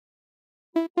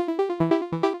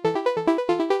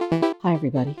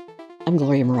everybody. I'm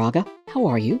Gloria Moraga. How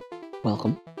are you?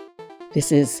 Welcome.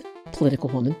 This is Political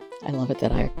Woman. I love it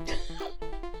that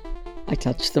I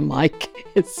touch the mic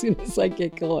as soon as I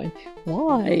get going.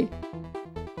 Why?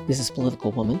 This is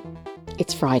Political Woman.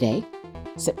 It's Friday,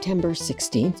 September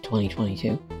 16th,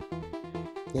 2022.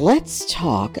 Let's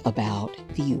talk about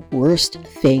the worst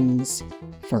things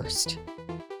first.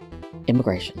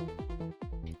 Immigration.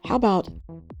 How about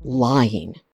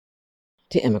lying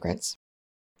to immigrants,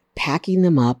 packing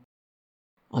them up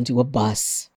onto a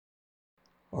bus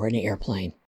or an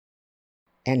airplane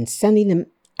and sending them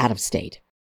out of state,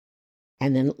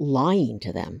 and then lying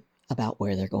to them about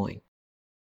where they're going?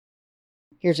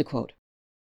 Here's a quote.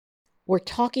 We're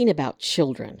talking about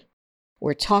children.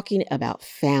 We're talking about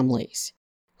families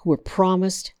who were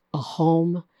promised a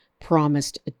home,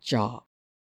 promised a job,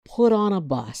 put on a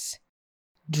bus,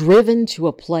 driven to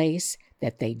a place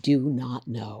that they do not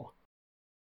know.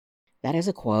 That is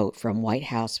a quote from White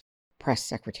House Press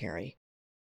Secretary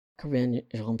Karine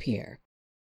Jean-Pierre,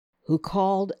 who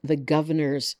called the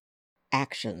governor's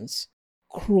actions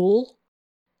cruel,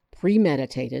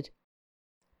 premeditated,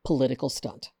 political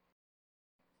stunt.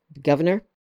 The governor?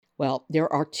 Well,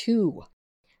 there are two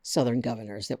Southern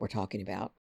governors that we're talking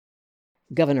about.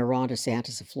 Governor Ron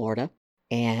DeSantis of Florida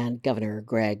and Governor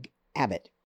Greg Abbott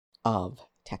of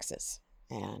Texas.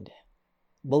 And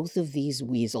both of these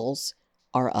weasels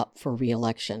are up for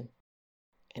re-election.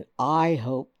 And I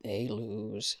hope they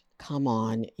lose. Come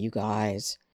on, you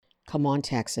guys. Come on,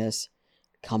 Texas.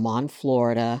 Come on,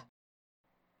 Florida.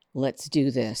 Let's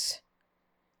do this.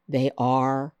 They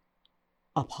are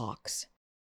a pox.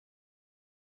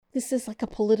 This is like a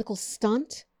political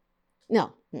stunt?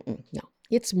 No.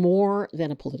 It's more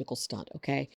than a political stunt,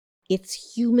 okay?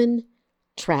 It's human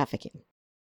trafficking.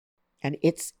 And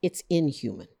it's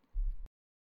inhuman.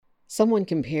 Someone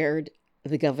compared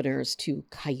the governors to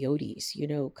coyotes. You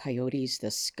know, coyotes,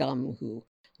 the scum who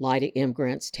lie to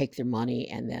immigrants, take their money,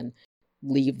 and then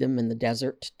leave them in the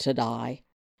desert to die.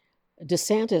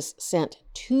 DeSantis sent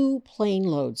 2 plane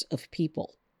loads of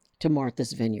people to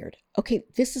Martha's Vineyard. Okay,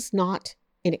 this is not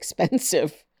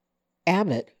inexpensive.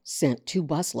 Abbott sent 2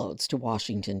 busloads to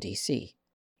Washington, D.C.,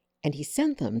 and he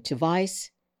sent them to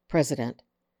Vice President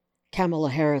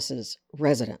Kamala Harris's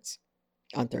residence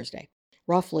on Thursday.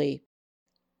 Roughly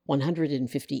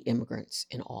 150 immigrants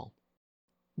in all.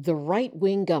 The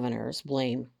right-wing governors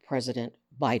blame President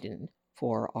Biden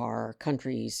for our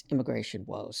country's immigration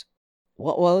woes.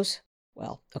 What woes?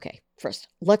 Well, okay, first,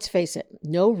 let's face it.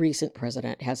 No recent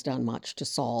president has done much to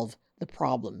solve the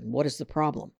problem. What is the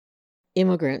problem?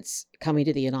 Immigrants coming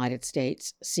to the United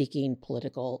States seeking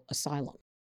political asylum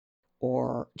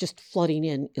or just flooding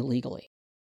in illegally,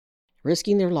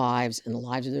 risking their lives and the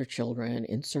lives of their children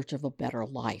in search of a better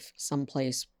life,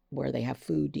 someplace where they have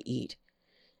food to eat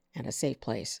and a safe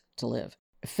place to live.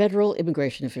 Federal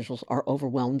immigration officials are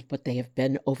overwhelmed, but they have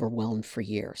been overwhelmed for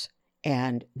years.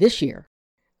 And this year,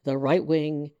 the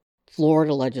right-wing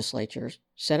Florida legislature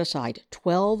set aside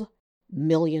 $12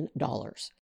 million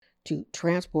to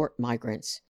transport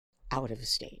migrants out of the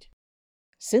state.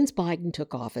 Since Biden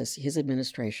took office, his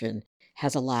administration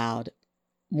has allowed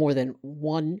more than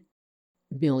 1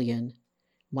 million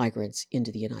migrants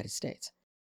into the United States.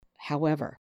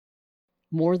 However,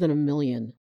 more than 1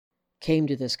 million came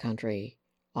to this country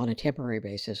on a temporary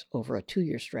basis over a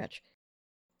 2-year stretch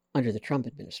under the Trump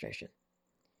administration.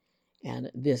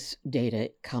 And this data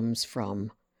comes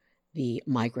from the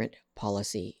Migrant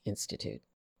Policy Institute.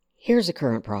 Here's a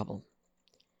current problem.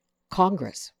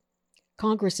 Congress.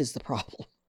 Congress is the problem.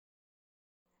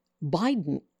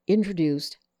 Biden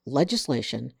introduced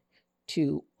legislation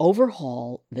to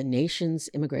overhaul the nation's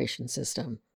immigration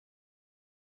system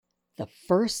the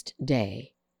first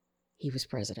day he was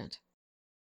president.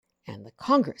 And the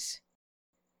Congress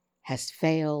has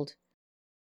failed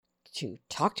to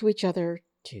talk to each other,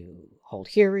 to hold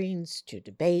hearings, to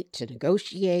debate, to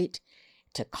negotiate,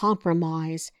 to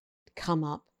compromise, to come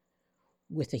up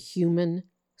with a human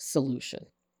solution.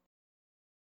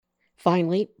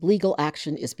 Finally, legal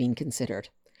action is being considered.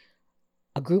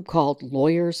 A group called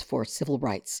Lawyers for Civil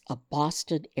Rights, a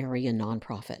Boston area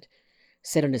nonprofit,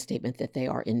 said in a statement that they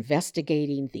are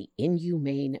investigating the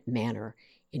inhumane manner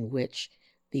in which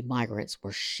the migrants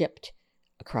were shipped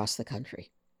across the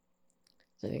country.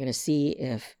 So they're going to see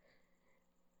if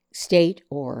state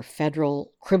or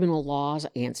federal criminal laws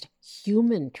against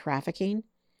human trafficking,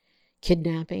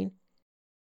 kidnapping,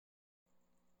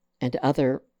 and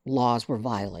other laws were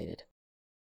violated.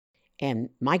 And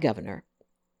my governor,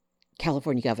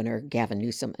 California Governor Gavin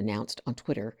Newsom, announced on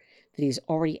Twitter that he's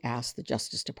already asked the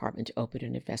Justice Department to open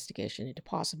an investigation into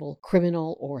possible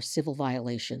criminal or civil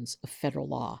violations of federal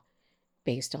law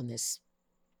based on this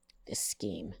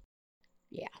scheme.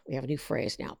 Yeah, we have a new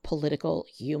phrase now: political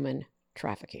human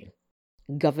trafficking.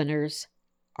 Governors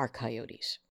are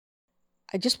coyotes.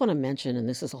 I just want to mention, and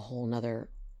this is a whole nother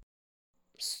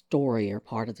story or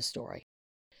part of the story.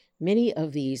 Many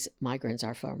of these migrants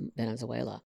are from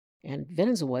Venezuela, and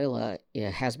Venezuela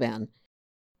has been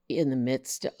in the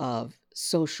midst of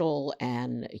social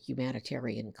and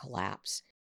humanitarian collapse.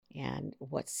 And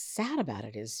what's sad about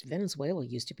it is Venezuela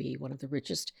used to be one of the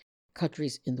richest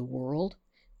countries in the world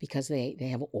because they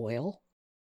have oil.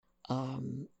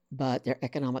 But their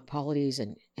economic policies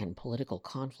and political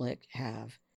conflict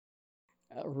have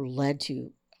led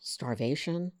to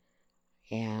starvation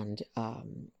and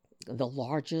the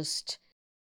largest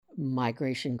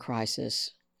migration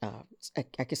crisis,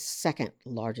 I guess second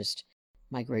largest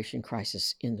migration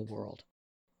crisis in the world,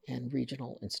 and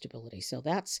regional instability. So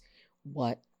that's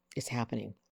what is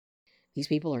happening. These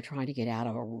people are trying to get out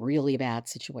of a really bad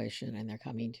situation, and they're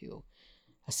coming to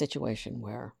a situation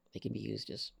where they can be used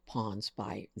as pawns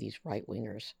by these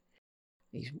right-wingers,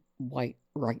 these white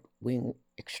right-wing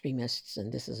extremists.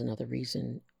 And this is another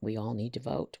reason we all need to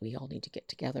vote. We all need to get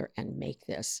together and make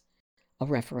this a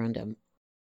referendum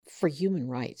for human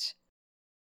rights.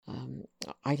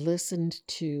 I listened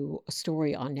to a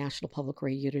story on National Public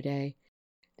Radio today.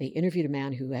 They interviewed a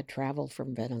man who had traveled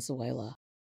from Venezuela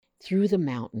through the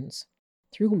mountains,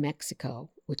 through Mexico,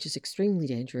 which is extremely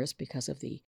dangerous because of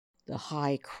the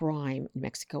high crime in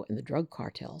Mexico and the drug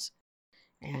cartels.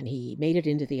 And he made it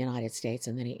into the United States,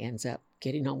 and then he ends up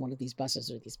getting on one of these buses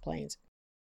or these planes.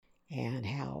 And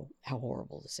how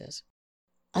horrible this is.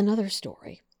 Another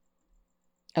story: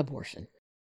 abortion.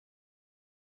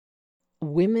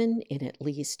 Women in at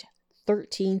least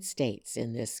 13 states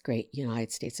in this great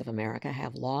United States of America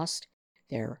have lost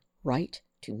their right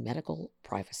to medical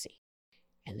privacy.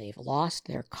 And they've lost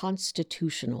their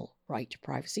constitutional right to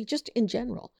privacy, just in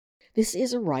general. This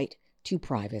is a right to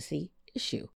privacy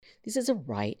issue. This is a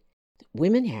right that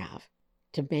women have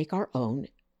to make our own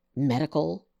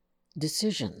medical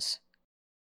decisions.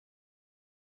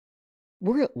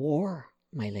 We're at war,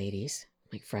 my ladies,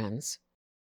 my friends.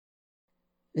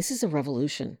 This is a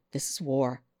revolution. This is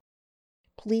war.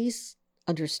 Please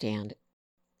understand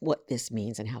what this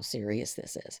means and how serious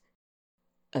this is.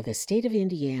 The state of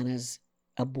Indiana's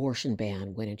abortion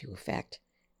ban went into effect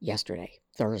yesterday,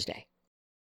 Thursday.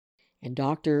 And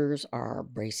doctors are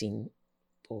bracing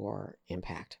for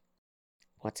impact.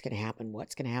 What's going to happen?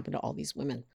 What's going to happen to all these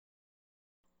women?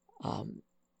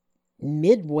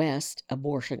 Midwest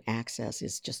abortion access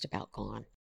is just about gone.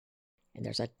 And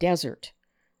there's a desert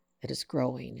that is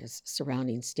growing as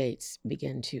surrounding states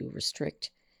begin to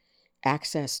restrict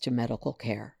access to medical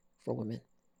care for women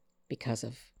because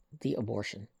of the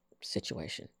abortion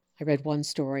situation. I read one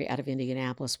story out of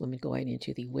Indianapolis, women going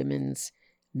into the women's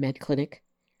med clinic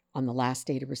on the last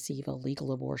day to receive a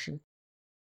legal abortion.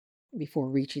 Before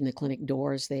reaching the clinic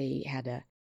doors, they had to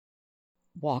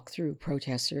walk through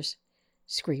protesters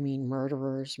screaming,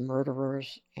 "Murderers,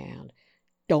 murderers," and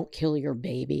 "Don't kill your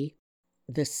baby."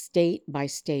 The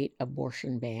state-by-state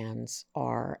abortion bans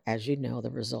are, as you know, the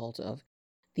result of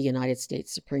the United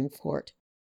States Supreme Court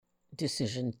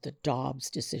decision, the Dobbs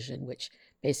decision, which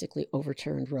basically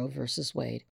overturned Roe versus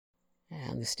Wade.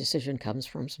 And this decision comes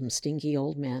from some stinky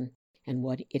old men and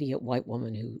one idiot white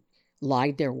woman who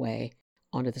lied their way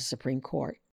onto the Supreme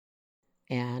Court.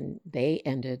 And they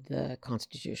ended the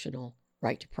constitutional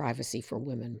right to privacy for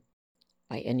women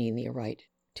by ending the right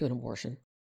to an abortion.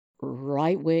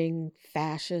 Right-wing,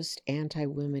 fascist,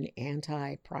 anti-women,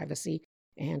 anti-privacy,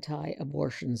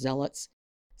 anti-abortion zealots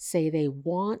say they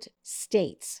want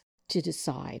states to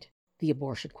decide the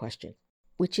abortion question,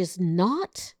 which is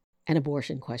not an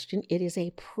abortion question. It is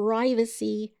a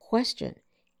privacy question.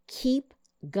 Keep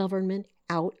government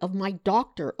out of my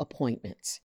doctor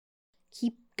appointments.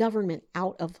 Keep government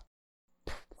out of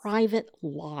private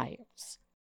lives.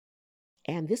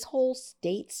 And this whole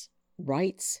states'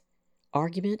 rights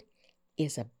argument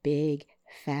is a big,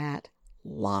 fat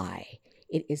lie.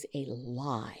 It is a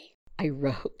lie. I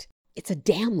wrote, it's a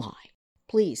damn lie.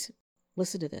 Please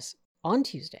listen to this. On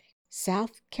Tuesday,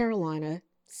 South Carolina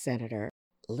Senator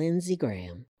Lindsey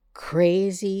Graham,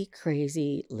 crazy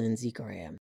Lindsey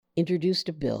Graham, introduced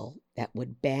a bill that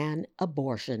would ban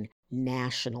abortion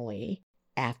nationally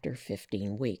after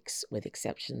 15 weeks, with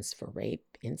exceptions for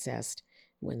rape, incest,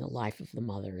 when the life of the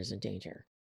mother is in danger.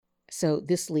 So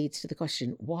this leads to the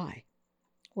question, why?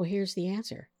 Well, here's the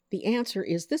answer. The answer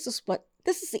is this is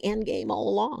the end game all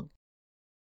along.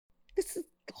 This is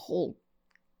the whole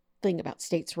thing about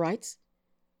states' rights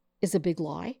is a big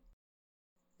lie.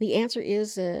 The answer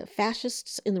is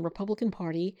fascists in the Republican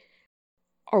Party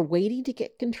are waiting to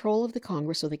get control of the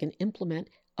Congress so they can implement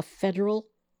a federal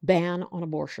ban on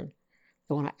abortion.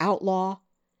 They want to outlaw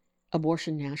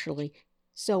abortion nationally.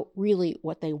 So really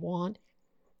what they want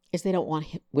is they don't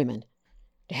want women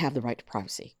to have the right to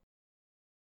privacy.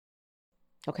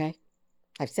 Okay?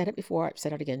 I've said it before, I've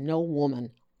said it again. No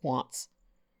woman wants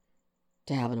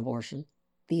to have an abortion.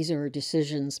 These are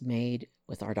decisions made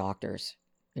with our doctors.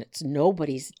 It's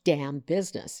nobody's damn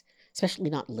business, especially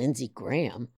not Lindsey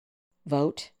Graham.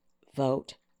 Vote,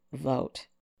 vote, vote.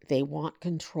 They want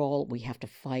control. We have to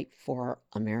fight for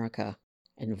America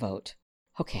and vote.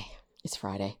 Okay, it's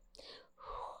Friday.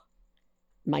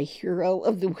 My hero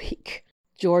of the week,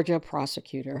 Georgia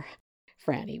prosecutor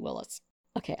Fani Willis.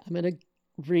 Okay, I'm going to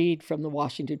read from the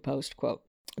Washington Post, quote,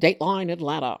 Dateline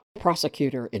Atlanta,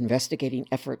 prosecutor investigating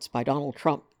efforts by Donald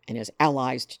Trump and his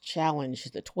allies to challenge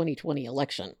the 2020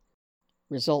 election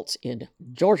results in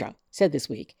Georgia, said this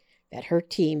week that her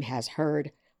team has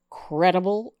heard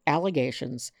credible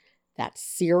allegations that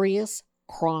serious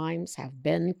crimes have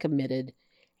been committed,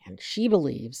 and she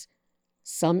believes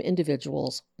some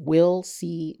individuals will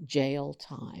see jail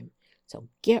time. So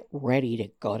get ready to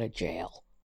go to jail.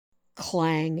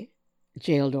 Clang,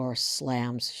 jail door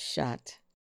slams shut.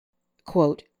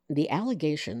 Quote, the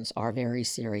allegations are very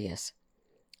serious.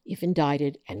 If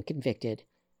indicted and convicted,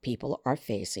 people are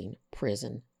facing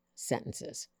prison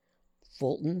sentences.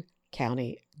 Fulton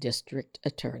County District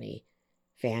Attorney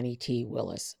Fani T.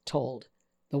 Willis told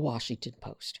the Washington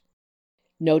Post.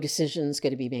 No decision's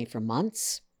going to be made for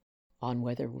months on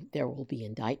whether there will be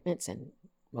indictments, and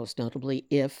most notably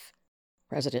if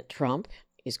President Trump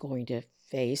is going to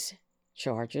face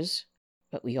charges.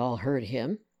 But we all heard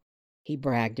him. He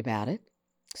bragged about it,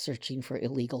 searching for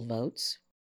illegal votes.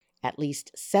 At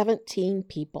least 17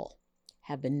 people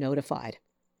have been notified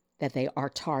that they are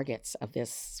targets of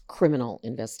this criminal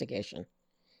investigation,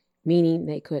 meaning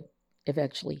they could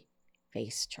eventually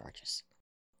face charges.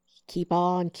 Keep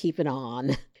on keeping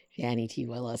on, Fani T.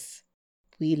 Willis.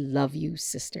 We love you,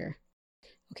 sister.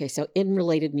 Okay, so in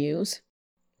related news,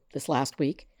 this last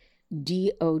week,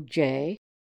 DOJ,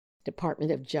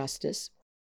 Department of Justice,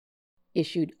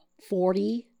 issued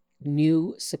 40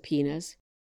 new subpoenas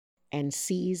and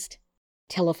seized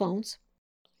telephones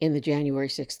in the January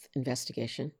 6th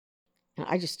investigation. And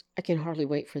I can hardly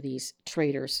wait for these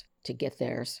traitors to get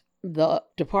theirs. The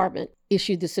department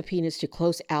issued the subpoenas to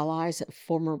close allies of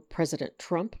former President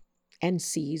Trump and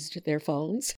seized their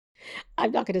phones.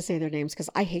 I'm not going to say their names because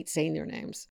I hate saying their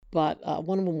names. But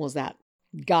one of them was that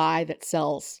guy that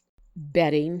sells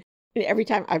bedding. And every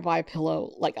time I buy a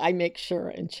pillow, like I make sure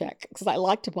and check because I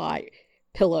like to buy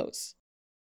pillows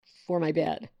for my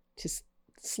bed, just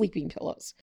sleeping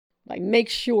pillows. I make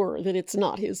sure that it's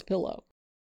not his pillow.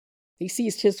 He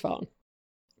seized his phone.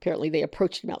 Apparently they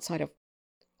approached him outside of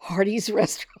Hardee's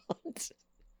restaurant.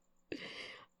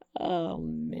 Oh,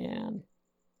 man.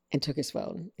 And took his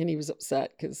phone. And he was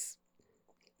upset because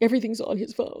everything's on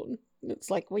his phone. And it's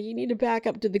like, well, you need to back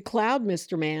up to the cloud,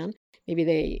 Mr. Man. Maybe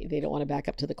they don't want to back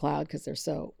up to the cloud because they're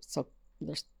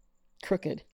they're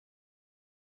crooked.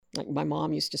 Like my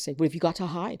mom used to say, what have you got to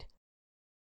hide?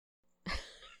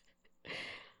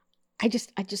 I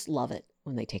just love it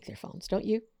when they take their phones, don't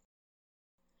you?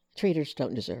 Traitors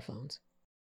don't deserve phones.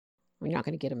 We're not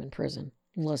going to get them in prison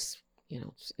unless,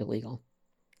 it's illegal.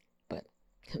 But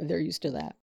they're used to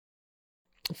that.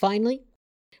 Finally,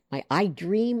 my I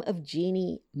Dream of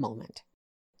Jeannie moment.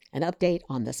 An update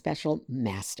on the special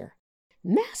Master.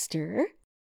 Master,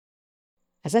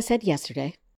 as I said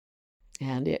yesterday,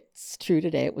 and it's true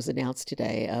today, it was announced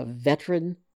today, it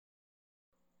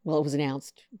was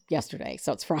announced yesterday,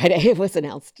 so it's Friday, it was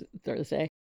announced Thursday.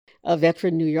 A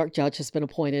veteran New York judge has been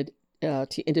appointed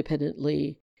to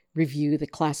independently review the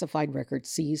classified records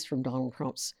seized from Donald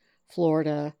Trump's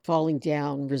Florida Falling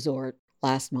Down resort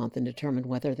last month and determine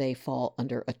whether they fall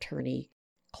under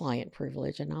attorney-client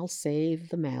privilege. And I'll save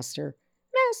the master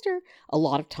a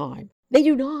lot of time. They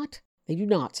do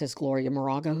not, says Gloria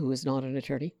Moraga, who is not an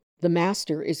attorney. The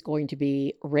master is going to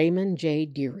be Raymond J.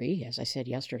 Dearie, as I said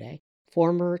yesterday,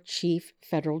 former chief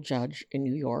federal judge in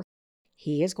New York.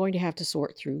 He is going to have to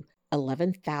sort through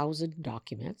 11,000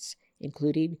 documents,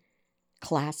 including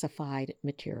classified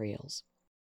materials.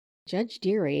 Judge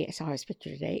Dearie, I saw his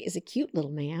picture today, is a cute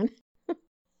little man.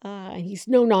 And he's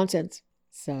no nonsense.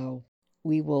 So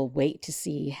we will wait to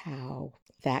see how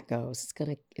that goes.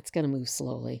 It's gonna move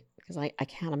slowly because I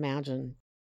can't imagine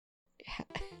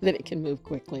that it can move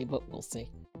quickly, but we'll see.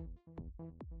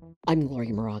 I'm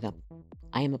Gloria Moraga.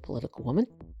 I am a political woman,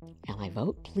 and I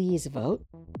vote. Please vote.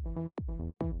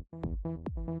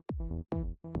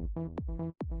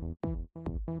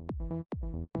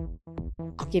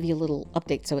 I'll give you a little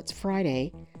update. So it's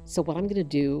Friday. So what I'm going to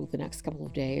do the next couple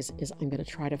of days is I'm going to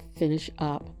try to finish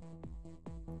up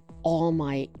all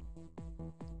my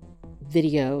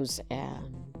videos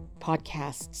and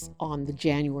podcasts on the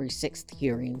January 6th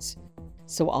hearings.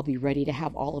 So I'll be ready to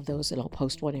have all of those, and I'll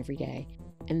post one every day.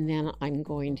 And then I'm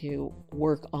going to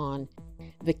work on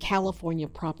the California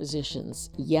propositions.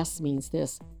 Yes means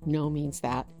this, no means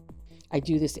that. I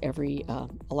do this every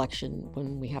election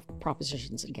when we have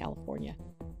propositions in California.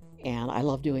 And I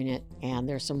love doing it. And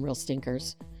there's some real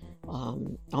stinkers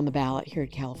on the ballot here in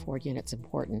California, and it's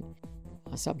important.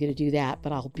 So I'm going to do that,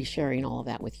 but I'll be sharing all of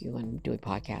that with you and doing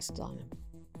podcasts on them.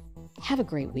 Have a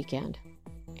great weekend.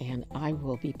 And I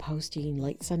will be posting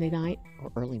late Sunday night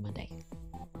or early Monday.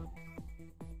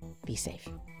 Be safe.